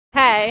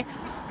Hey,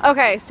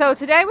 okay, so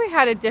today we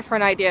had a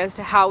different idea as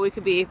to how we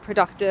could be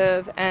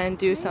productive and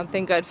do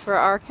something good for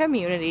our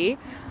community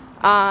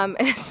in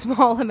a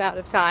small amount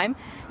of time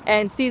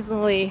and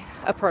seasonally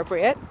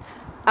appropriate.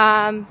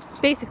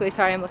 Basically,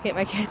 sorry, I'm looking at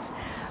my kids.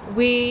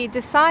 We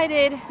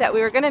decided that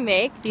we were going to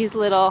make these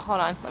little, hold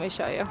on, let me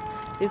show you,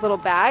 these little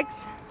bags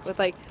with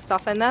like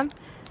stuff in them.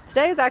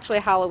 Today is actually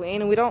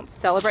Halloween and we don't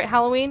celebrate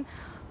Halloween,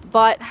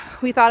 but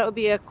we thought it would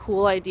be a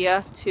cool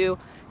idea to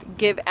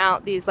give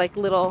out these like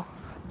little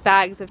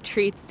bags of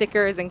treats,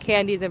 stickers, and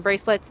candies and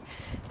bracelets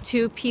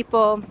to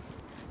people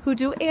who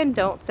do and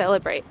don't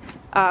celebrate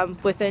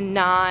with a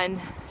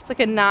it's like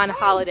a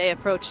non-holiday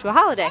approach to a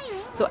holiday,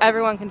 so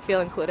everyone can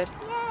feel included.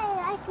 Yay,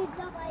 I could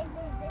go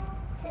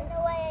in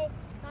the way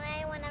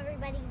I want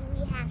everybody to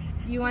be happy.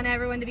 You want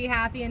everyone to be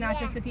happy and not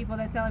just the people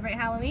that celebrate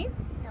Halloween?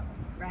 No.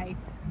 Right.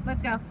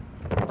 Let's go.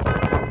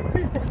 Thank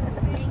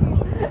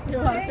you.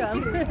 You're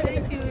welcome.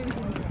 Thank you.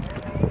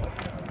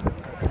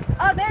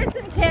 Oh, there's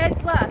some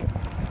kids, look.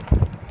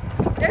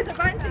 There's a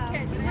bunch of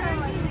kids.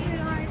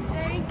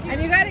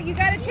 And you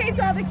gotta chase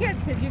all the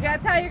kids because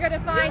that's how you're gonna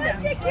find them.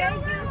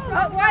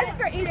 Oh, one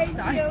for each.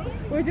 Sorry.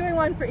 We're doing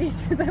one for each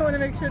because I want to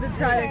make sure to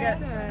try to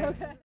get.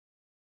 Okay.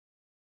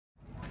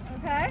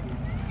 Okay.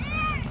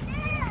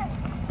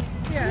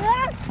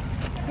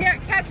 Here,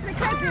 catch the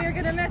kids or you're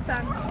gonna miss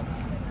them.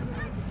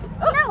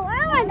 No,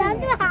 I want them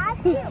to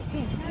have you.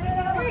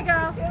 Here you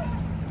go.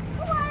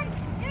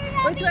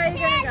 Which way are you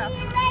gonna go?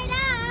 Right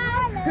now.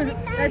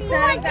 That's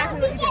not exactly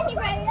what you do.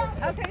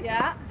 Okay.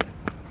 Yeah.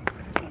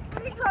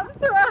 He comes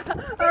to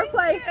our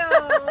place.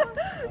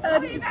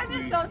 Oh, you guys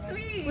are so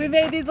sweet. We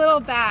made these little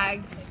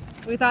bags.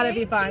 We thought it'd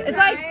be fun. It's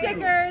like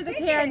stickers, a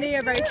candy,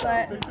 a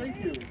bracelet.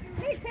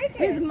 Hey, take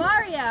it. Who's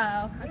Mario?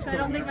 Actually, I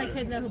don't think my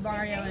kids know who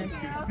Mario is.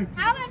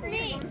 How about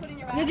me?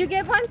 Did you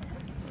give one?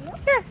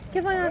 Here,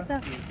 give one also.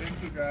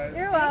 Thank you, guys.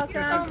 You're welcome.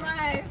 Thank you so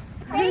much.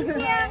 Thank you.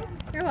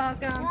 You're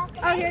welcome.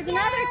 Oh, here's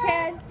another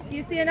kid.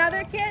 You see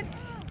another kid?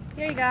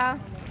 Here you go.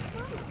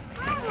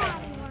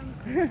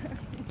 You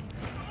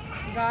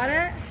got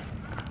it?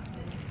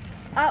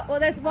 Oh, well,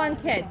 that's one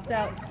kid,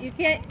 so you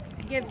can't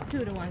give two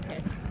to one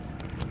kid.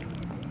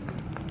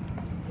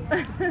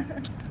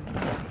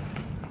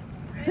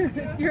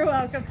 You're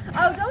welcome.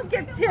 Oh, don't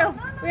give two.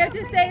 We have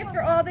to save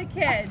for all the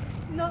kids.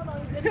 No,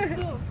 there's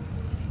two.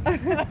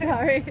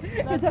 Sorry.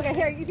 It's okay.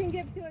 Here, you can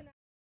give two.